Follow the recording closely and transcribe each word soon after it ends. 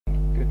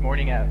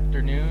morning,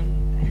 afternoon,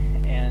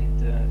 and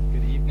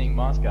good evening,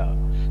 Moscow.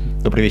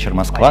 Добрый вечер,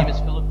 Москва.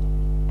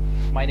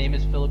 My name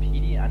is Phillip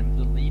Heede. I'm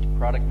the lead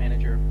product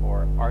manager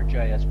for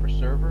ArcGIS for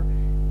Server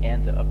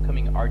and the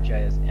upcoming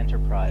ArcGIS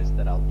Enterprise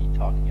that I'll be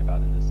talking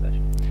about in this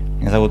session.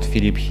 Меня зовут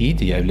Филипп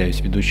Хиди, я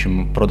являюсь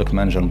ведущим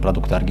продакт-менеджером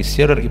продукта ArcGIS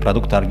Server и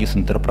продукта ArcGIS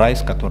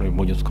Enterprise, который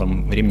будет в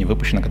скором времени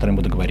выпущен, о котором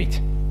буду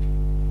говорить.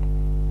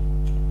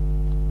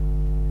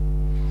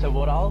 So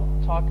what I'll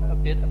talk a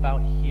bit about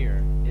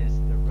here is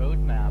the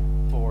roadmap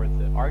for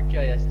the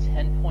ArcGIS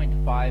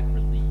 10.5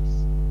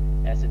 release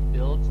as it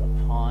builds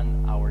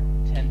upon our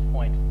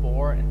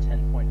 10.4 and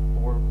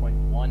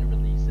 10.4.1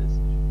 releases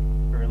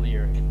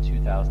earlier in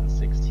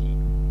 2016.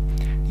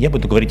 Я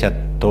буду говорить о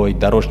той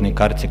дорожной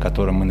карте,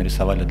 которую мы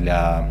нарисовали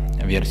для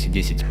версии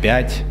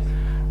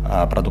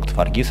 10.5 продуктов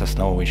ArcGIS,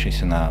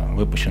 основывающейся на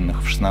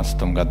выпущенных в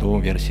 2016 году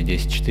версии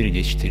 10.4 и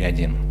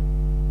 10.4.1.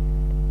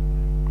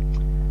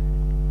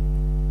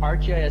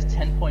 ArcGIS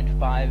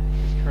 10.5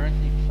 is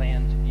currently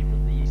planned to be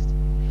released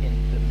in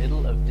the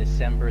middle of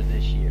December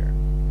this year.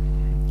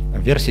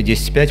 Версия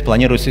 10.5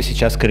 планируется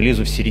сейчас к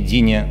релизу в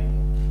середине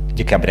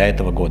декабря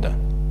этого года.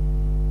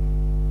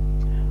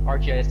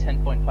 ArcGIS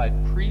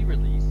 10.5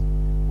 pre-release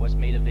was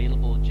made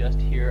available just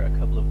here a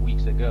couple of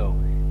weeks ago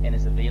and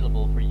is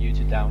available for you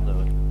to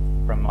download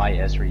from my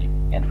Esri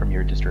and from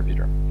your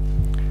distributor.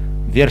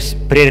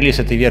 Пререлиз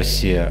этой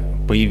версии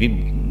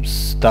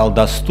стал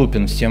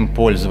доступен всем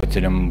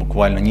пользователям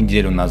буквально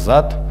неделю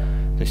назад.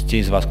 То есть те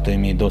из вас, кто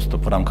имеет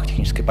доступ в рамках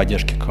технической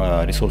поддержки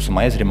к ресурсу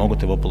Esri,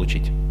 могут его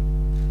получить.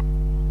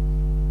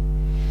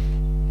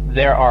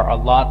 There are a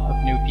lot of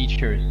new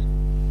features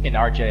in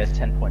ArcGIS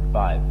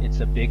 10.5. It's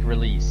a big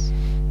release.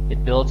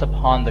 It builds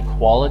upon the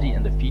quality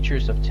and the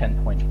features of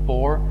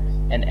 10.4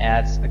 and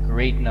adds a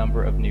great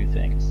number of new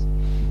things.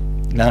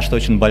 Для нас это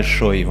очень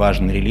большой и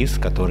важный релиз,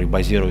 который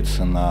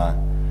базируется на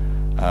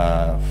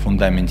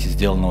фундаменте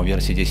сделанного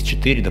версии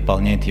 10.4,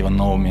 дополняет его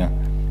новыми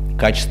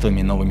качествами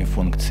и новыми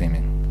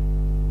функциями.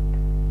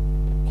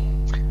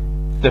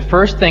 The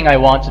first thing I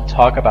want to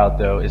talk about,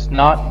 though, is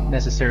not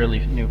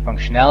necessarily new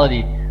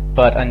functionality,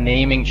 but a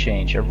naming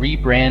change, a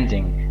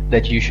rebranding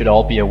that you should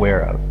all be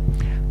aware of.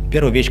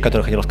 Первая вещь,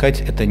 которую я хотел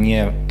сказать, это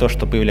не то,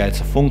 что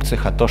появляется в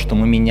функциях, а то, что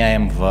мы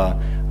меняем в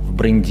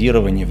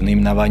брендировании, в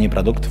наименовании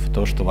продуктов,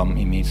 то, что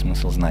вам имеет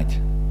смысл знать.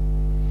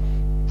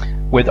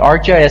 With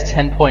ArcGIS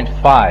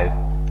 10.5,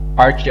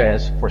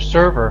 ArcGIS for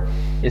Server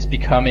is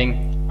becoming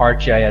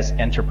ArcGIS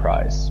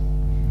Enterprise.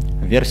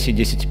 В версии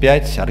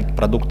 10.5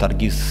 продукт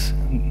ArcGIS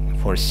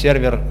for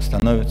Server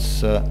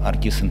становится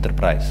ArcGIS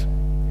Enterprise.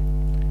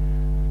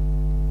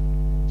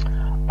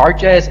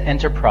 ArcGIS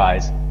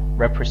Enterprise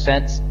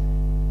represents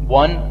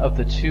one of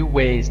the two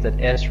ways that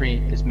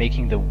Esri is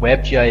making the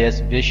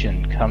WebGIS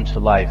vision come to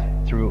life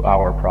through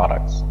our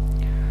products.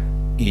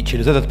 И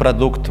через этот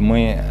продукт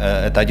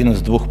это один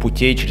из двух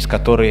путей, через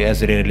которые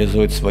Esri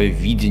реализует свое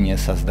видение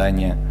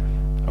создания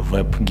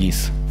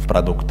WebGIS в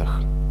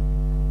продуктах.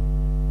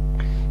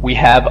 We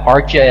have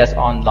ArcGIS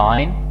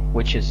Online,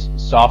 which is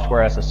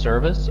software as a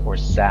service or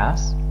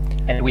SaaS,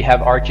 and we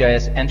have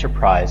ArcGIS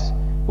Enterprise,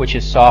 which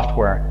is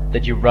software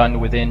that you run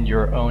within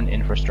your own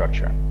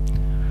infrastructure.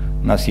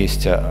 У нас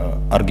есть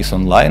ArcGIS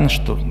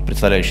Online,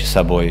 представляющий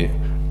собой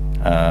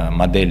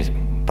модель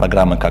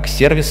программы как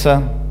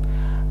сервиса,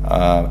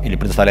 или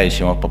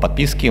предоставляющий его по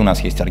подписке. У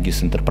нас есть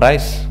ArcGIS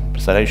Enterprise,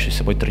 представляющий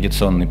собой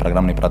традиционные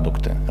программные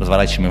продукты,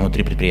 разворачиваемые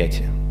внутри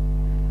предприятия.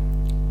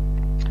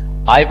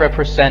 I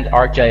represent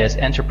ArcGIS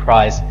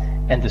Enterprise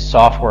and the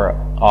software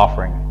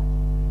offering.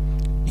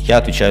 Я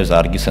отвечаю за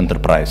ArcGIS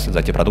Enterprise,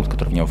 за те продукты,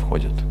 которые в него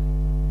входят.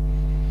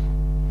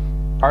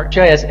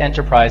 ArcGIS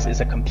Enterprise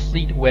is a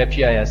complete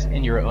WebGIS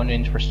in your own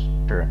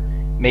infrastructure,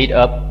 made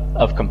up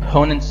of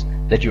components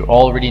that you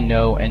already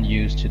know and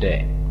use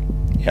today.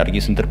 И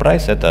ArcGIS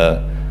Enterprise —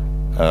 это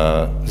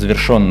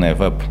завершенная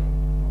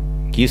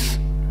WebGIS,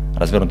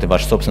 развернутая в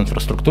вашей собственной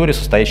инфраструктуре,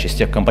 состоящая из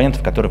тех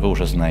компонентов, которые вы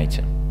уже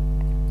знаете.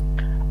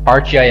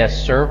 ArcGIS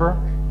Server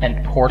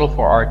and Portal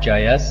for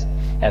ArcGIS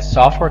as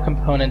software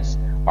components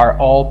are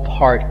all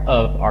part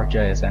of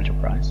ArcGIS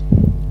Enterprise.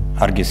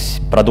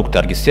 Продукты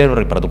ArcGIS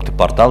Server и продукты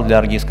портал для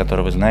ArcGIS,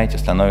 которые вы знаете,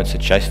 становятся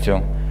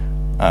частью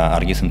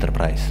ArcGIS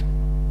Enterprise.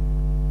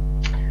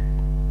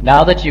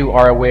 Now that you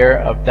are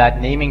aware of that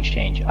naming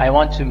change, I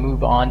want to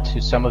move on to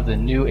some of the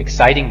new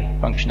exciting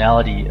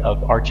functionality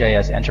of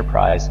ArcGIS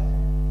Enterprise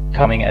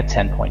coming at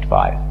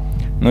 10.5.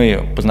 Ну и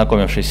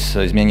познакомившись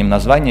с изменением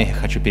названия, я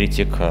хочу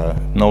перейти к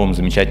новым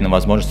замечательным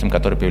возможностям,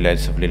 которые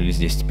появляются в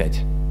релизе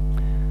 10.5.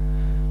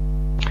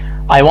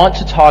 I want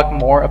to talk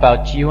more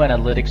about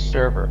GeoAnalytics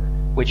Server,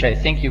 which I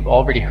think you've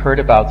already heard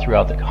about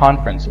throughout the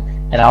conference,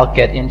 and I'll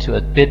get into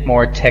a bit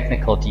more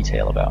technical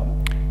detail about.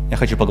 Я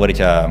хочу поговорить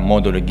о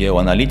модуле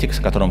GeoAnalytics,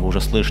 о котором вы уже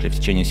слышали в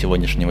течение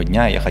сегодняшнего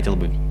дня. Я хотел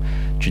бы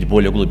чуть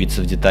более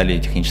углубиться в детали и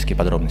технические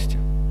подробности.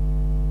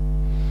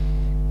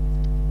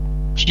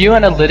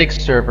 GeoAnalytics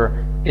Server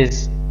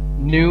is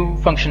new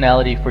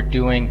functionality for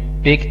doing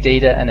big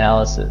data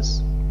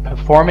analysis,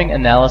 performing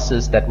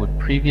analysis that would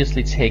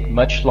previously take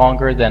much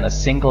longer than a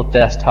single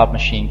desktop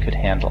machine could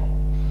handle.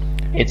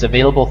 It's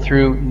available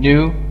through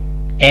new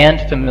and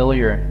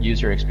familiar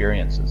user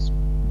experiences.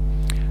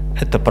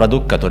 Это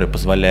продукт, который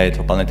позволяет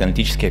выполнять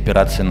аналитические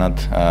операции над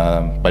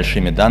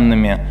большими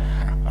данными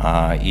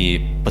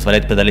и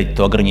позволяет преодолеть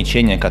то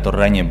ограничение, которое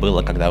ранее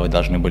было, когда вы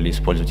должны были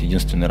использовать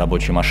единственную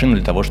рабочую машину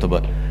для того,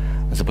 чтобы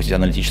запустить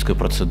аналитическую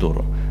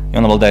процедуру. И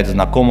он обладает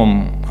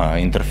знакомым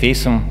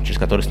интерфейсом, через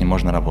который с ним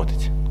можно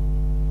работать.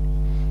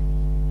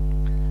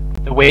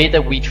 The way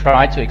that we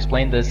try to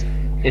explain this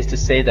is to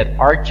say that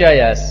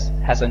ArcGIS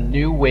has a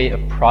new way of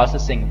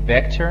processing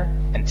vector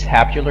and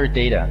tabular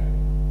data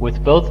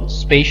with both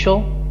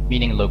spatial,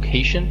 meaning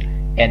location,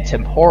 and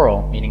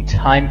temporal, meaning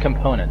time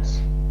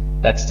components,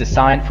 that's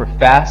designed for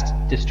fast,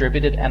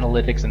 distributed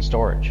analytics and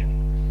storage.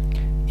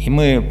 И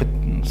мы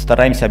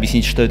стараемся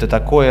объяснить, что это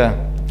такое,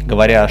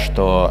 говоря,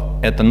 что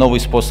это новый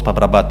способ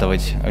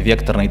обрабатывать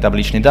векторные и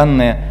табличные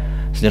данные,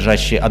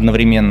 содержащие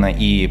одновременно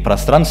и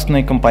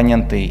пространственные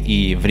компоненты,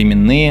 и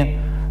временные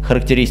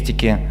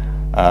характеристики.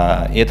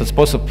 И этот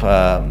способ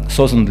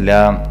создан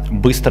для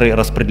быстрого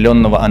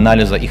распределенного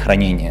анализа и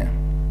хранения.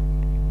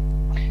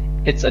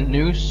 It's a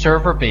new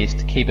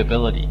server-based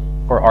capability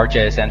for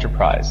ArcGIS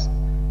Enterprise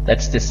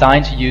that's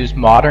designed to use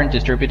modern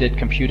distributed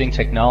computing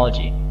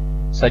technology,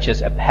 such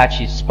as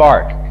Apache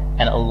Spark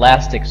and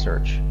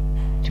Elasticsearch,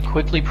 to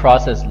quickly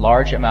process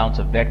large amounts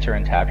of vector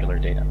and tabular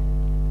data.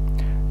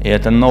 И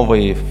это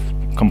новый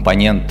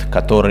компонент,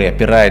 который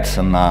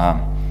опирается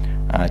на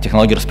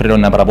технологии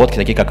распределенной обработки,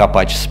 такие как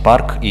Apache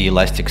Spark и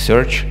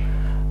Elasticsearch,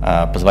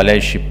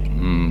 позволяющие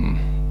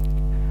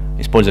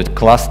использовать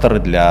кластеры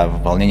для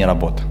выполнения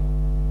работ.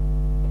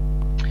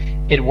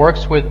 It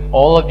works with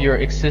all of your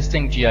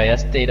existing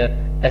GIS data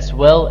as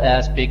well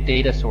as big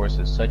data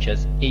sources such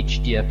as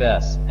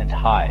HDFS and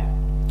Hive.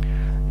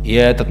 И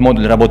этот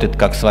модуль работает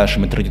как с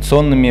вашими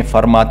традиционными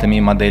форматами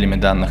и моделями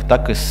данных,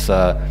 так и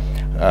с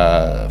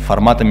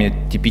форматами,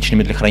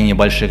 типичными для хранения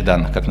больших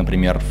данных, как,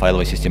 например,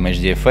 файловая система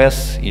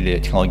HDFS или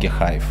технология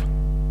Hive.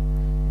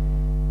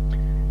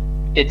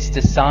 It's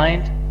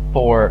designed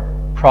for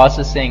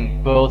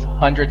processing both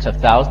hundreds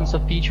of thousands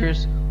of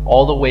features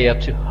all the way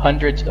up to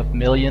hundreds of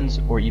millions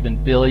or even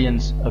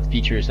billions of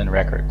features and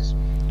records.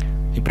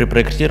 И при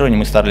проектировании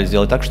мы старались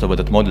сделать так, чтобы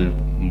этот модуль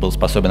был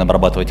способен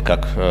обрабатывать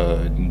как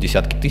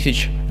десятки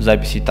тысяч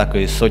записей, так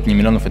и сотни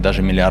миллионов и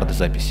даже миллиарды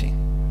записей.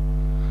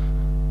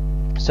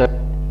 So,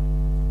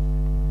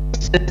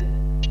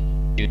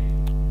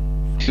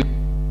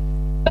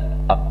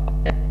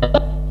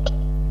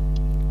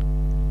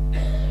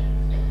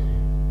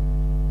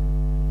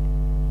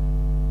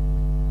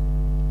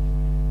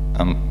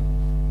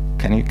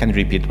 Can you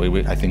repeat?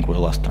 I think we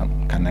lost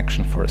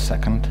connection for a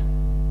second.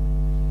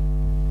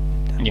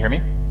 Can you hear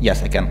me?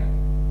 Yes, I can.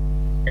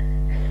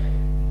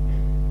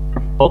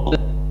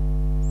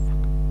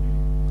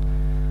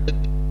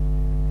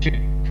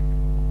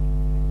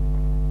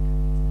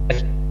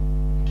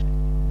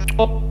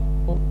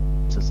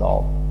 This is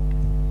all.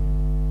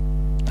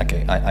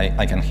 Okay,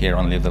 I can hear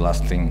only the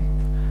last thing,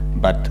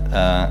 but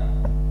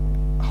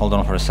hold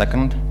on for a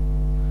second.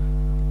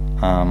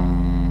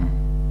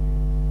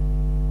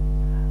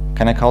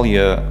 Can I call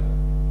you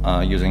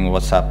using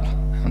WhatsApp?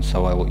 And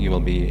so you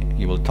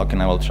will talk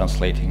and I will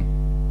translating.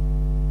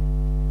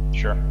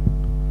 Sure.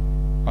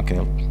 Okay,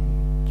 I'll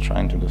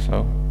try to do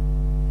so.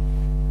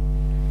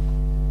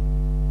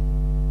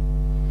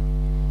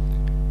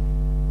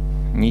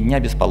 Ни дня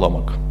без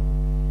поломок.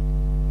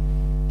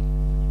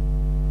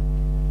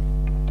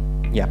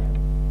 Yeah.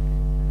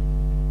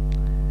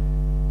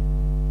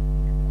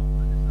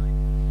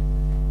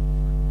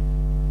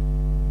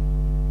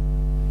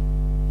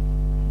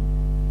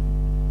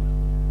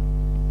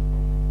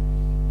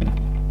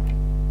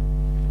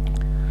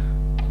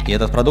 И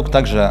этот продукт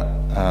также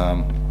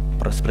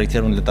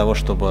спроектирован для того,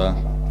 чтобы,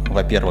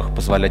 во-первых,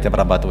 позволять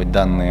обрабатывать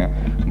данные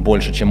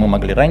больше, чем мы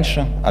могли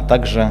раньше, а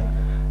также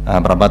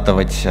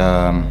обрабатывать,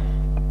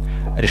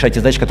 решать те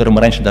задачи, к которым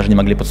мы раньше даже не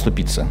могли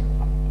подступиться.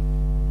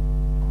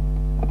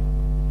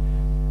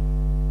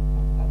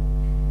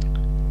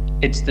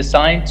 It's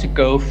designed to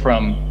go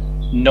from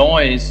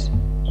noise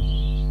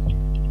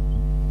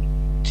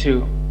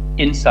to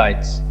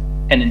insights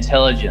and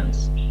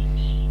intelligence.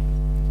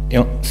 И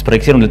он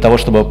спроектирован для того,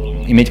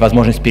 чтобы иметь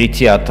возможность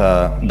перейти от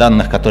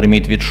данных, которые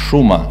имеют вид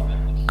шума,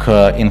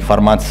 к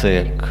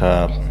информации,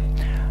 к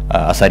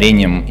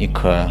озарениям и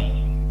к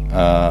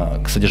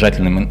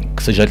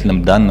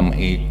содержательным данным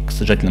и к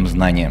содержательным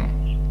знаниям.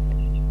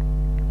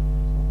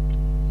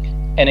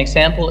 An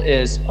example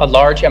is a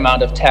large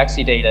amount of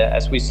taxi data,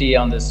 as we see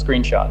on this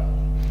screenshot.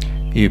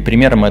 И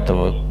примером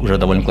этого уже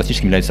довольно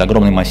классическим является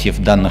огромный массив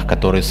данных,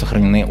 которые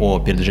сохранены о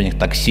передвижениях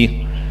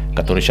такси,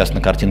 которые сейчас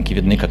на картинке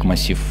видны как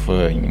массив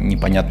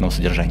непонятного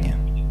содержания.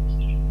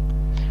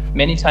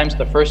 Many times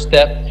the first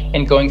step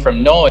in going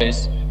from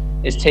noise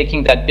is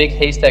taking that big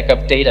haystack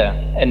of data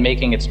and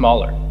making it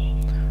smaller.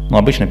 Но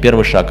обычно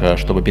первый шаг,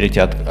 чтобы перейти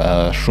от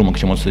шума к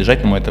чему-то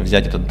содержательному, это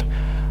взять этот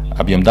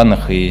объем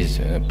данных и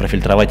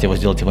профильтровать его,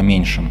 сделать его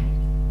меньшим.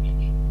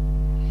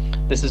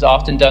 This is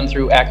often done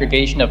through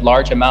aggregation of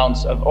large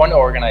amounts of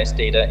unorganized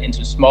data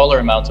into smaller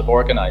amounts of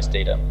organized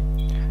data.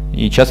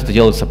 И часто это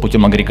делается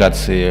путем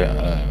агрегации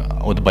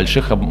от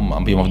больших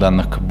объемов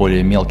данных к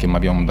более мелким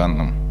объемам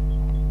данных.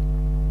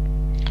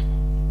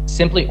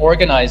 Simply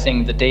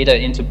organizing the data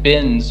into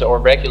bins or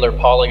regular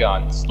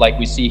polygons, like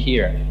we see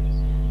here,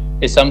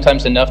 is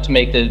sometimes enough to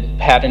make the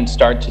pattern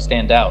start to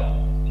stand out.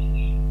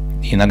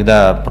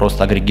 Иногда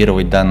просто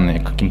агрегировать данные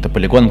каким-то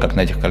полигоном, как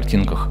на этих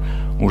картинках,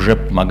 уже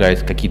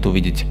помогает какие-то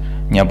увидеть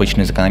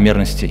необычные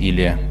закономерности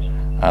или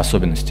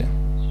особенности.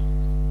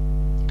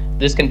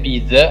 This can be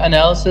the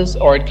analysis,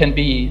 or it can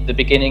be the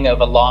beginning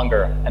of a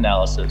longer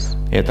analysis.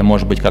 Это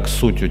может быть как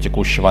сутью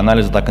текущего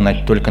анализа, так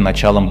и только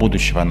началом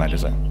будущего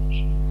анализа.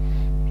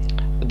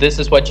 This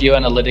is what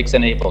geoanalytics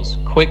enables,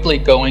 quickly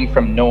going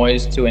from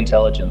noise to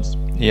intelligence.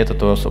 И это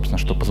то, собственно,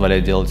 что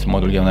позволяет делать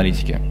модуль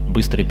геоаналитики.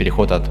 Быстрый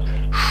переход от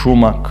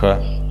шума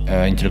к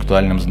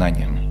интеллектуальным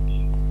знаниям.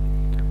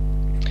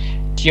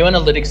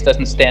 Geoanalytics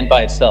doesn't stand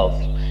by itself.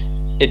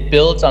 It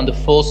builds on the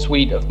full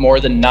suite of more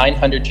than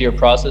 900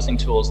 geoprocessing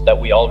tools that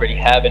we already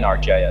have in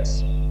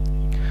ArcGIS.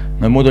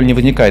 Но модуль не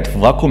возникает в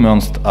вакууме,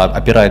 он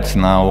опирается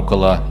на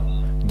около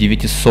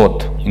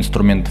 900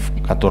 инструментов,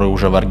 которые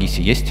уже в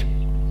ArcGIS есть.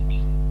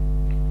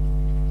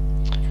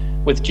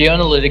 With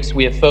geoanalytics,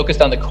 we have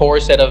focused on the core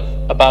set of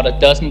about a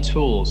dozen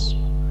tools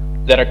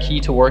that are key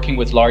to working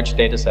with large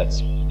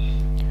datasets.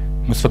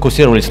 Мы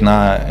сфокусировались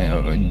на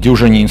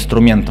дюжине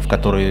инструментов,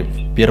 которые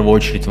в первую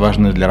очередь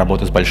важны для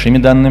работы с большими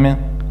данными.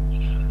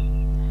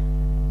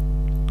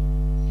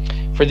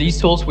 For these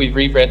tools, we've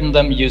rewritten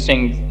them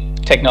using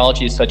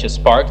technologies such as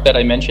Spark that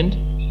I mentioned.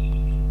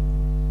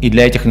 И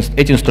для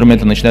эти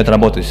инструменты начинают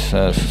работать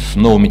с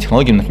новыми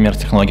технологиями, например,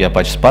 технология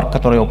Apache Spark,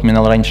 которую я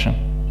упоминал раньше.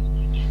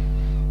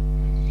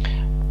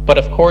 But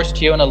of course,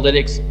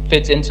 geoanalytics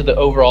fits into the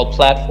overall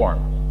platform.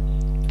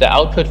 The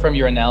output from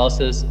your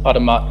analysis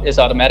is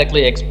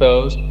automatically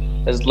exposed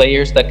as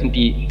layers that can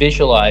be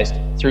visualized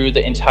through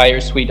the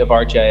entire suite of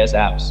ArcGIS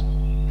apps.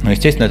 Но,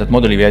 естественно, этот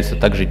модуль является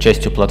также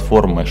частью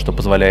платформы, что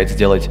позволяет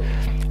сделать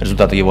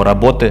результаты его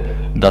работы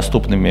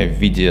доступными в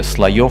виде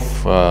слоев,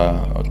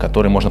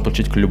 которые можно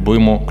получить к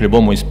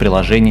любому из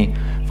приложений,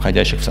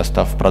 входящих в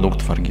состав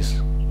продуктов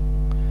ArcGIS.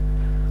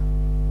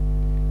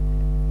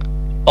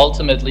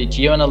 Ultimately,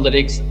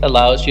 geoanalytics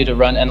allows you to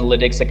run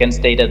analytics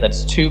against data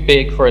that's too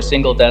big for a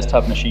single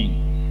desktop machine.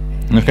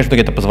 Ну и в конечном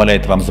итоге это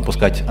позволяет вам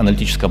запускать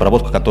аналитическую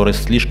обработку, которая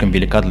слишком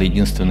велика для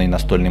единственной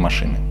настольной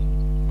машины.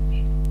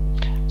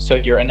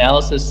 So your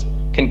analysis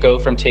can go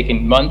from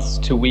taking months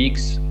to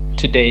weeks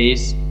to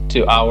days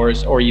to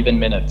hours or even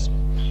minutes.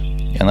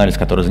 И анализ,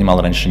 который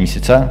занимал раньше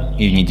месяца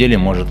и недели,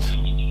 может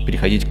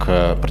переходить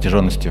к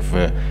протяженности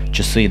в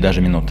часы и даже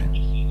минуты.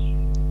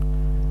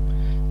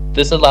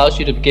 This allows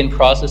you to begin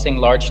processing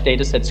large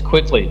datasets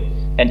quickly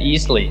and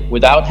easily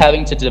without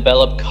having to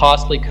develop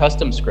costly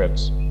custom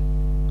scripts,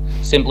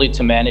 simply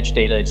to manage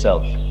data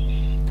itself.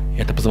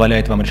 Это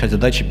позволяет вам решать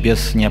задачи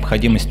без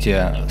необходимости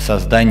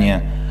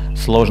создания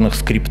сложных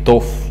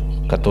скриптов,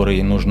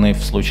 которые нужны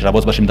в случае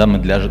работы с большими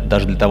данными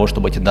даже для того,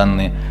 чтобы эти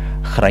данные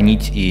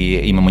хранить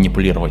и ими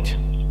манипулировать.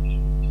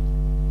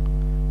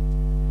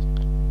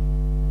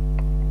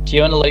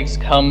 Geoanalytics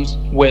comes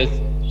with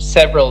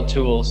several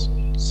tools,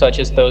 such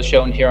as those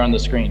shown here on the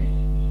screen.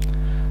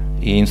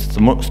 И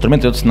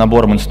инструмент идет с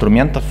набором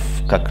инструментов,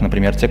 как,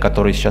 например, те,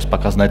 которые сейчас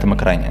показаны на этом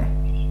экране.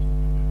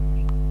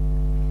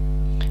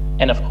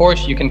 And of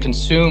course, you can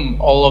consume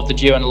all of the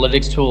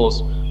geoanalytics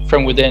tools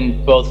from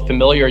within both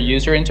familiar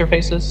user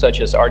interfaces,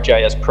 such as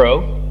ArcGIS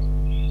Pro.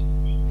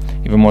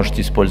 И вы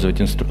можете использовать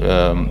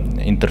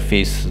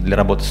интерфейс для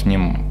работы с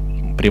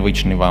ним,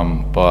 привычный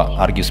вам по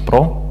ArcGIS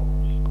Pro.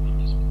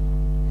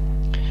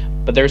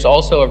 But there's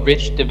also a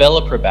rich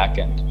developer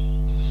backend.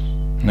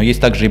 Но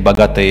есть также и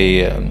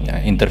богатый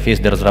интерфейс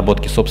для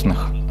разработки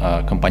собственных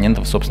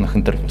компонентов,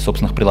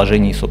 собственных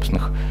приложений,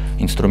 собственных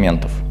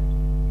инструментов.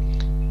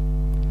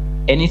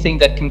 Anything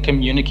that can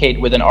communicate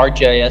with an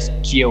ArcGIS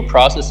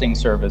geoprocessing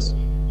service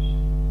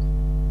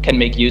can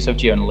make use of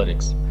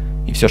geoanalytics.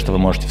 И все, что вы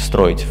можете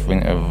встроить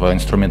в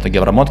инструменты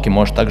геообработки,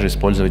 может также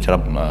использовать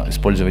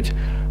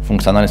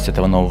функциональность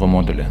этого нового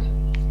модуля.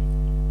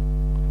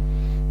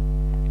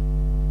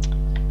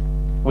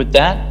 With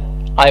that,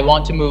 I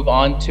want to move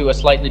on to a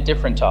slightly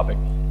different topic.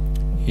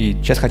 И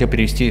сейчас хотел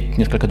перевести к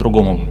несколько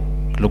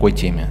другой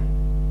теме.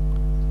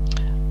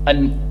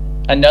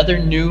 Another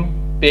new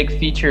big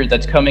feature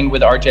that's coming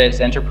with ArcGIS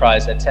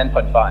Enterprise at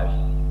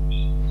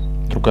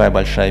 10.5. Другая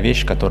большая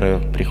вещь, которая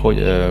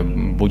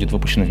будет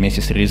выпущена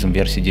вместе с релизом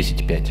версии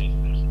 10.5.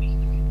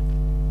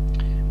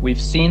 We've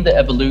seen the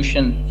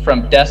evolution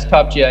from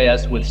desktop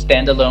GIS with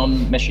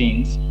standalone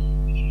machines.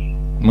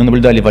 Мы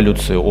наблюдали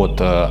эволюцию от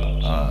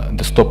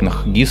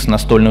десктопных GIS,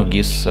 настольных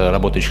GIS,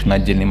 работающих на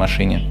отдельной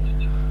машине,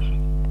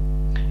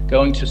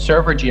 going to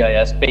server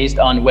GIS based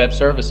on web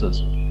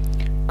services.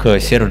 К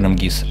серверным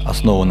GIS,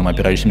 основанным,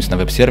 опирающимся на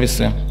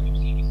веб-сервисы,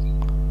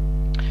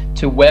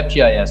 to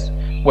WebGIS,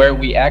 where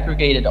we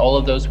aggregated all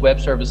of those web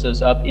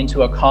services up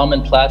into a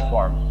common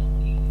platform.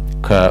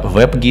 К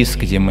WebGIS,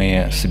 где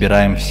мы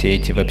собираем все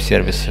эти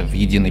веб-сервисы в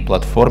единой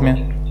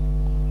платформе.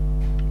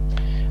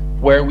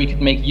 where we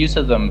could make use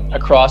of them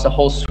across a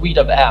whole suite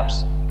of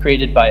apps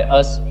created by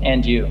us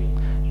and you.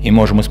 И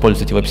можем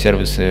использовать эти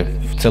веб-сервисы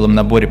в целом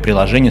наборе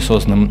приложений,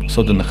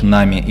 созданных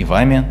нами и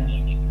вами.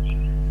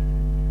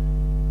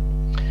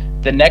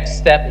 The next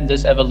step in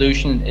this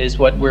evolution is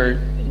what we're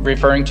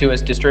referring to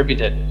as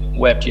distributed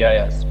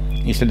WebGIS.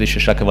 И следующий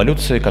шаг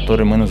эволюции,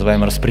 который мы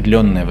называем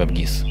распределенная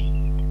WebGIS.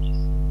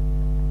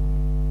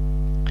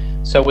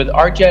 So with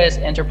ArcGIS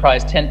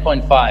Enterprise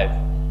 10.5,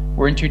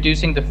 we're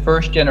introducing the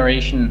first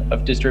generation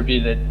of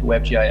distributed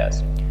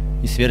WebGIS.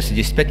 И с версии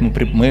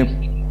 10.5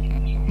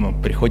 мы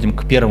приходим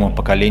к первому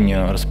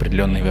поколению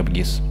распределенной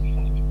WebGIS.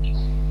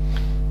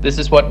 This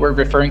is what we're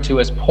referring to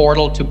as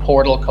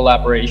portal-to-portal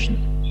collaboration.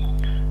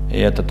 И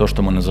это то,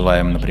 что мы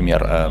называем,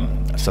 например,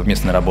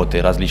 совместной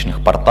работой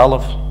различных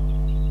порталов.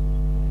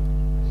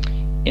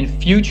 In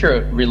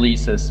future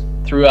releases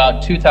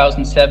throughout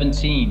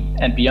 2017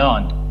 and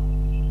beyond,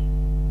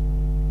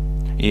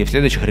 И в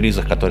следующих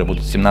релизах, которые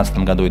будут в 2017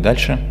 году и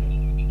дальше,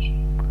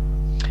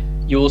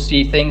 you will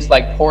see things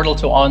like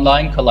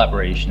portal-to-online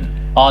collaboration,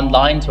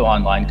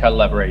 online-to-online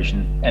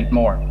collaboration, and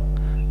more.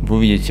 вы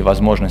увидите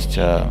возможность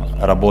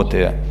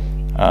работы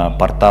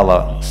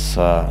портала,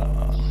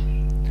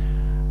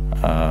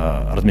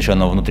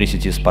 размещенного внутри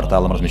сети, с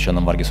порталом,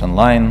 размещенным в ArcGIS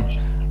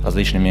Online,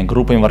 различными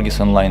группами в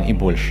ArcGIS Online и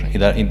больше,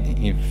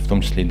 и в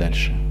том числе и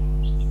дальше.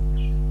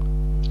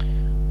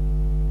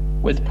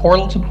 With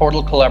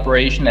portal-to-portal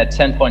collaboration at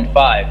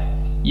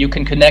 10.5, you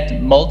can connect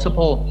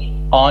multiple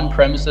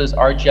on-premises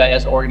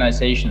ArcGIS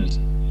organizations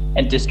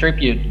and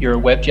distribute your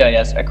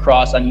WebGIS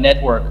across a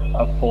network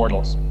of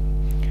portals.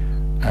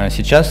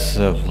 Сейчас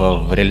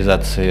в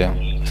реализации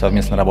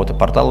совместной работы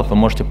порталов вы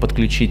можете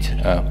подключить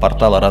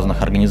порталы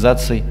разных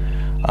организаций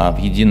в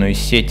единую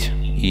сеть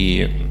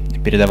и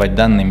передавать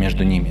данные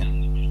между ними.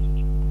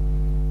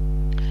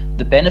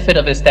 The benefit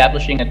of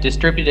establishing a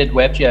distributed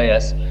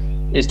WebGIS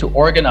is to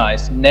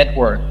organize,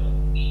 network,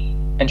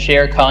 and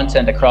share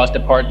content across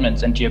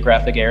departments and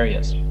geographic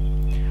areas.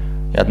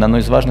 И одно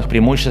из важных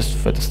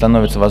преимуществ это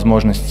становится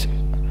возможность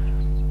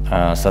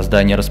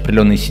создания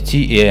распределенной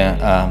сети и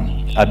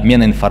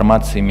обмена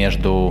информацией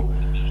между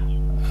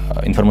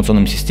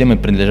информационными системами,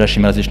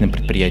 принадлежащими различным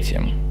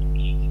предприятиям.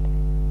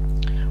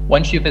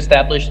 Once you've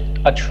established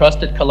a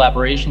trusted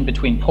collaboration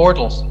between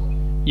portals,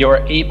 you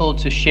are able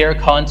to share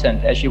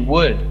content as you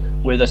would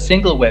with a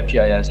single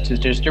WebGIS to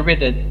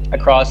distribute it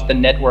across the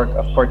network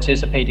of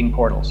participating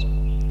portals.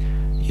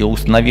 И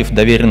установив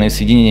доверенное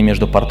соединение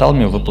между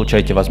порталами, вы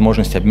получаете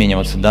возможность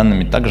обмениваться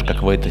данными так же,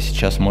 как вы это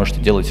сейчас можете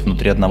делать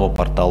внутри одного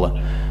портала,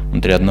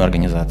 внутри одной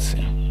организации.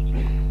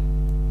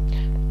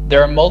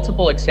 There are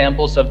multiple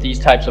examples of these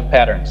types of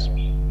patterns.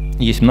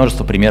 Есть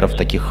множество примеров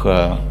таких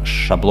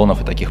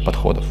шаблонов и таких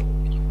подходов.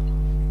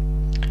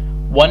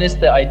 One is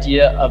the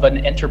idea of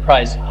an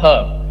enterprise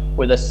hub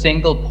with a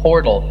single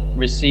portal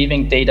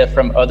receiving data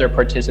from other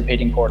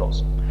participating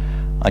portals.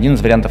 Один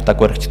из вариантов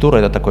такой архитектуры –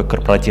 это такой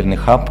корпоративный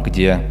хаб,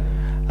 где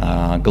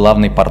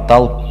главный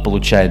портал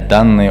получает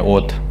данные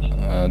от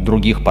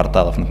других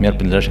порталов, например,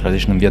 принадлежащих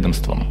различным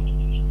ведомствам.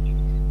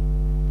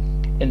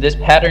 In this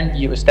pattern,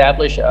 you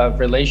establish a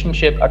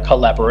relationship, a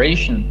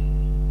collaboration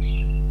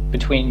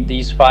between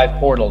these 5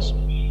 portals.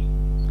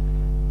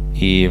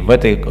 И в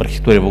этой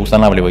архитектуре вы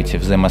устанавливаете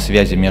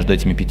взаимосвязи между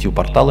этими 5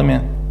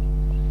 порталами.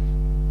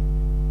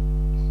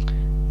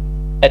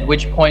 At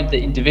which point the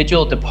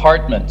individual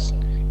departments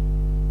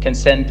can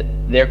send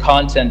their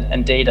content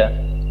and data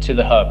to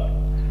the hub.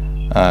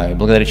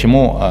 Благодаря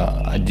чему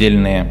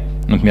отдельные,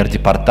 например,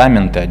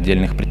 департаменты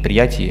отдельных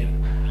предприятий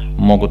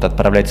могут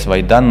отправлять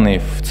свои данные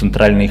в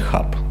центральный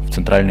хаб, в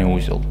центральный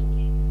узел.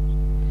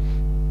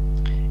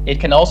 It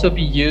can also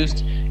be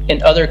used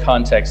in other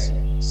contexts,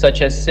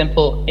 such as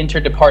simple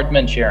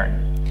interdepartment sharing.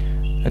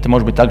 Это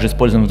может быть также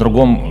использовано в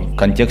другом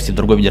контексте, в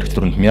другой виде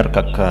архитектуры, например,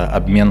 как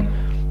обмен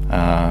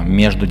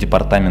между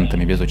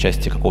департаментами без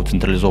участия какого-то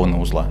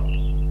централизованного узла.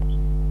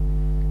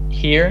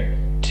 Here,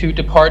 2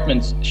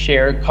 departments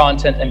share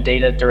content and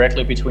data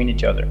directly between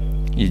each other.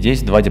 И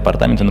здесь 2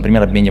 департамента,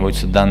 например,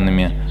 обмениваются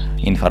данными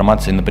и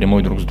информацией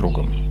напрямую друг с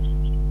другом.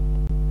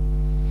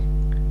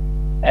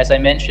 As I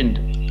mentioned,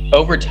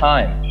 over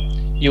time,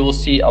 you will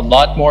see a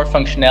lot more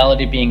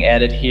functionality being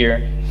added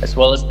here, as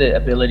well as the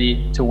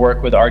ability to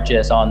work with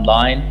ArcGIS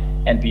Online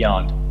and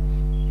beyond.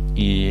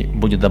 И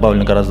будет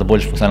добавлено гораздо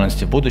больше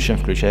функциональности в будущем,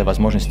 включая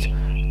возможность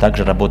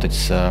также работать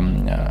с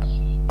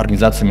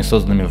организациями,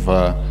 созданными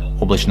в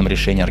облачном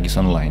решении ArcGIS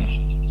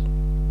Online.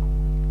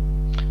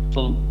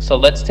 So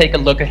let's take a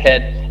look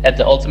ahead at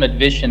the ultimate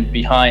vision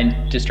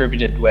behind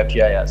distributed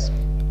WebGIS.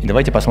 И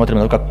давайте посмотрим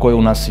на то, какое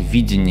у нас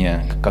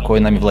видение, какое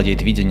нами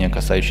владеет видение,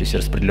 касающееся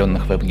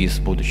распределенных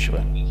WebGIS будущего.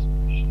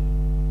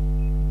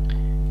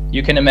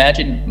 You can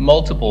imagine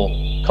multiple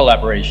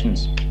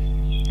collaborations.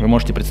 Вы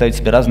можете представить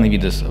себе разные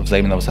виды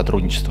взаимного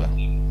сотрудничества.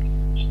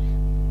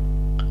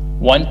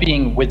 One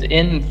being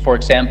within, for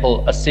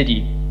example, a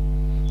city.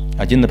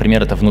 Один,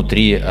 например, это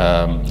внутри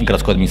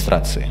городской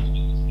администрации.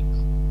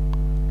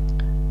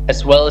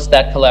 As well as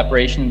that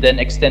collaboration then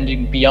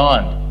extending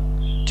beyond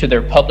to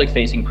their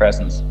public-facing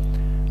presence.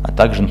 а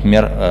также,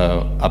 например,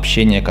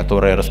 общение,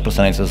 которое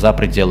распространяется за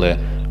пределы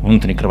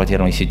внутренней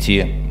корпоративной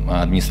сети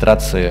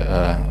администрации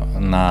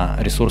на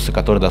ресурсы,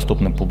 которые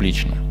доступны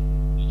публично.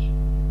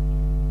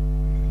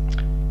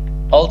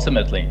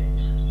 Ultimately,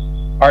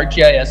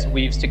 ArcGIS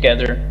weaves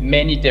together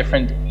many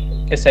different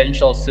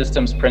essential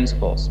systems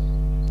principles.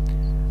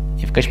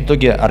 И в конечном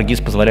итоге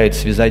ArcGIS позволяет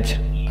связать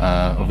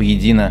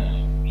воедино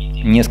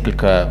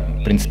несколько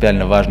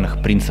принципиально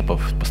важных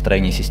принципов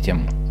построения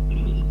систем.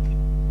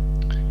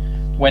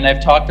 When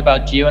I've talked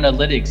about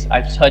geoanalytics,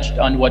 I've touched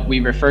on what we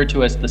refer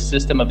to as the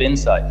system of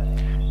insight.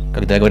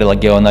 Когда я говорил о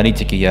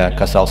геоаналитике, я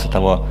касался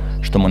того,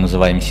 что мы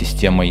называем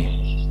системой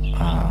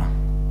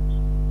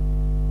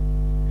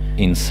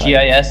insight.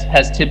 GIS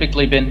has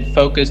typically been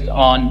focused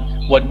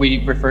on what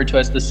we refer to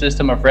as the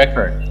system of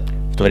record.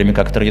 В то время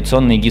как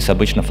традиционные ГИС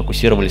обычно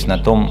фокусировались на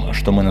том,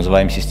 что мы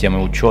называем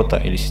системой учета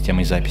или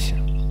системой записи.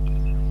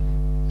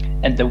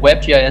 And the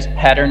WebGIS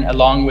pattern,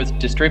 along with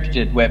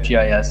distributed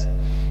WebGIS,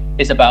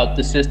 is about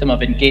the system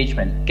of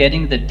engagement,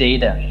 getting the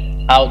data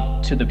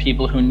out to the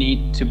people who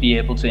need to be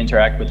able to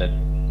interact with it.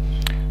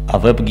 А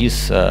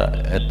WebGIS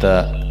 —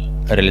 это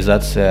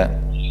реализация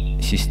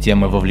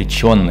системы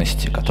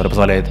вовлеченности, которая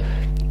позволяет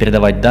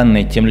передавать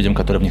данные тем людям,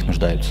 которые в них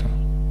нуждаются.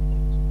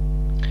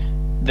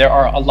 There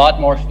are a lot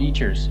more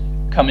features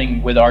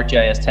coming with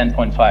ArcGIS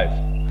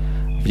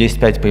 10.5. В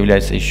 10.5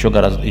 появляется еще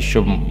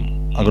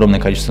огромное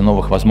количество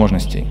новых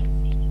возможностей.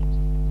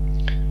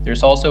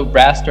 There's also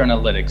raster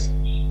analytics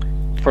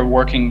for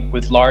working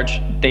with large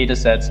data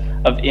sets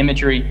of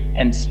imagery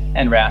and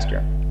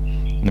raster.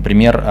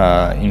 Например,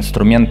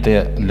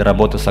 инструменты для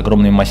работы с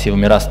огромными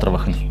массивами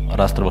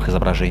растровых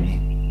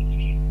изображений.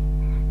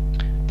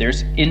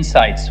 There's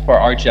insights for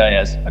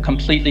ArcGIS, a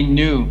completely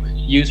new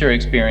user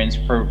experience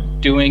for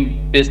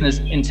doing business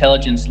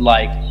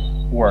intelligence-like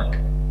work.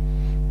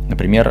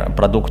 Например,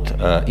 продукт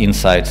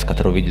Insights,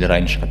 который вы видели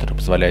раньше, который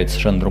позволяет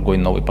совершенно другой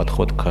новый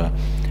подход к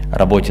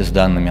работе с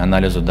данными,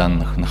 анализу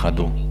данных на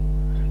ходу.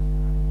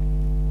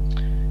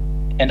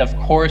 And of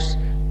course,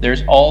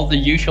 there's all the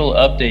usual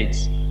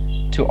updates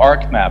to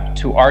ArcMap,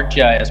 to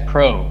ArcGIS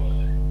Pro,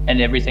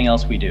 and everything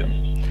else we do.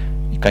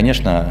 И,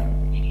 конечно,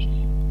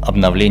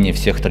 обновление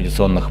всех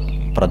традиционных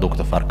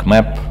продуктов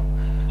ArcMap,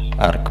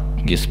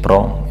 ArcGIS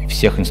Pro,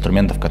 всех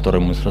инструментов,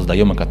 которые мы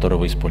раздаем и которые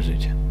вы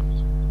используете.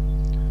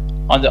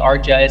 On the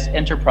ArcGIS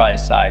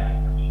Enterprise side,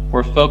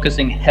 we're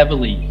focusing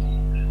heavily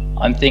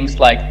on things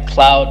like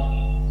cloud.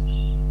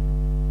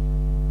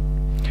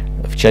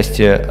 В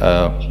части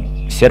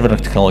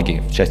серверных технологий,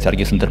 в части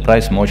ArcGIS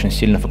Enterprise, мы очень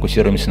сильно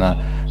фокусируемся на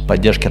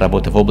поддержке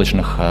работы в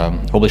облачной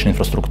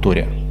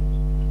инфраструктуре.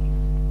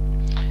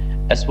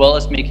 As well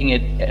as making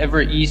it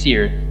ever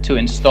easier to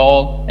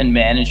install and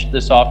manage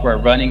the software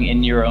running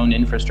in your own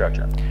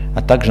infrastructure.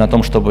 А также на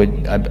том, чтобы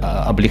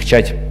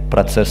облегчать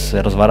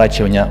процессы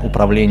разворачивания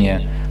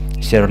управления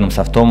серверным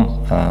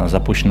софтом,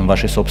 запущенным в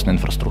вашей собственной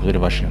инфраструктуре,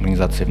 вашей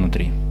организации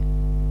внутри.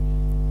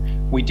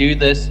 We do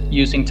this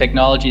using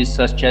technologies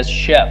such as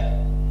Chef,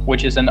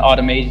 which is an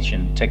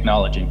automation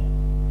technology.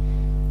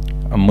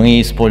 Мы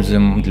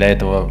используем для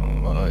этого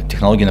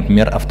технологии,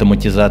 например,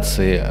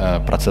 автоматизации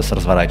процесса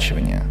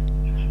разворачивания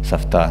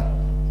софта.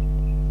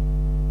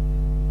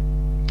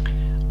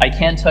 I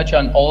can't touch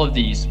on all of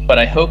these, but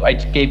I hope I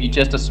gave you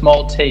just a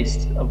small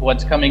taste of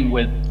what's coming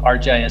with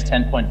ArcGIS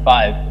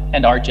 10.5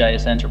 and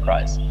ArcGIS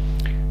Enterprise.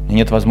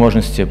 Нет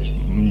возможности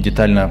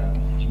детально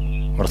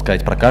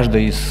рассказать про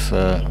каждое из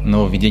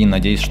нововведений.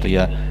 Надеюсь, что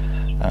я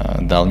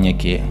дал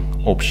некий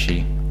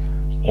общий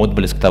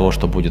отблеск того,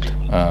 что будет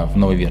в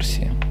новой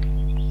версии.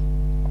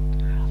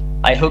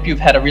 I hope you've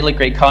had a really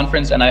great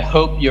conference, and I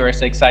hope you're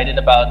as excited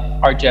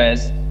about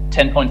ArcGIS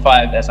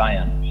 10.5 as I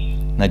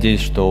am.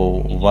 Надеюсь, что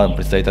вам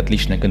предстоит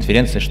отличная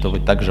конференция, что вы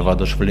также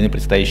воодушевлены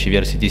предстоящей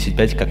версией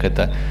 10.5,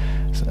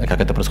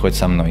 как это происходит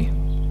со мной.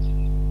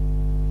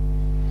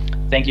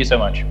 Thank you so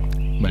much.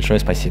 Большое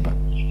спасибо.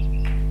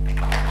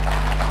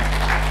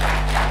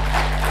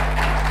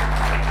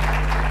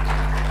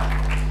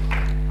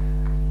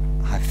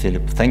 Hi,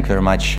 Philip. Thank you very much.